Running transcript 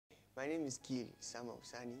My name is Gil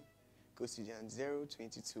Sani, Custodian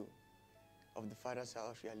 022 of the Father's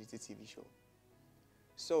House reality TV show.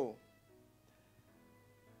 So,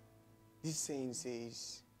 this saying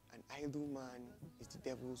says, an idle man is the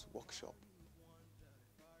devil's workshop.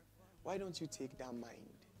 Why don't you take that mind,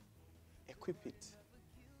 equip it,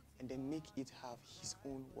 and then make it have his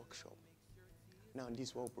own workshop? Now, this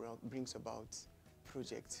is what brings about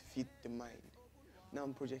Project Feed the Mind. Now,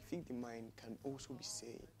 Project Feed the Mind can also be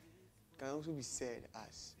said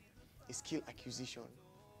as a skill acquisition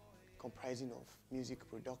comprising of music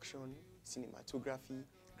production, cinematography,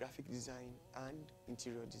 graphic design, and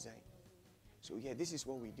interior design. So yeah, this is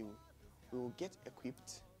what we do. We will get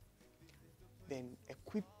equipped, then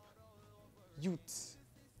equip youths,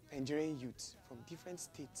 Nigerian youths from different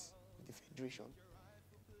states of the Federation.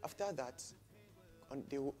 After that,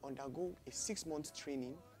 they will undergo a 6-month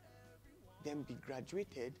training, then be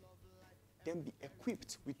graduated, then be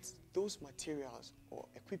equipped with those materials or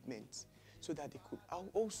equipment so that they could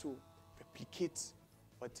also replicate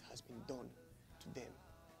what has been done to them.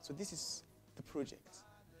 So this is the project.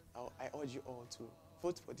 I urge you all to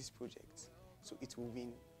vote for this project so it will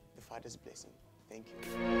win the Father's blessing. Thank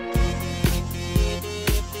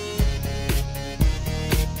you.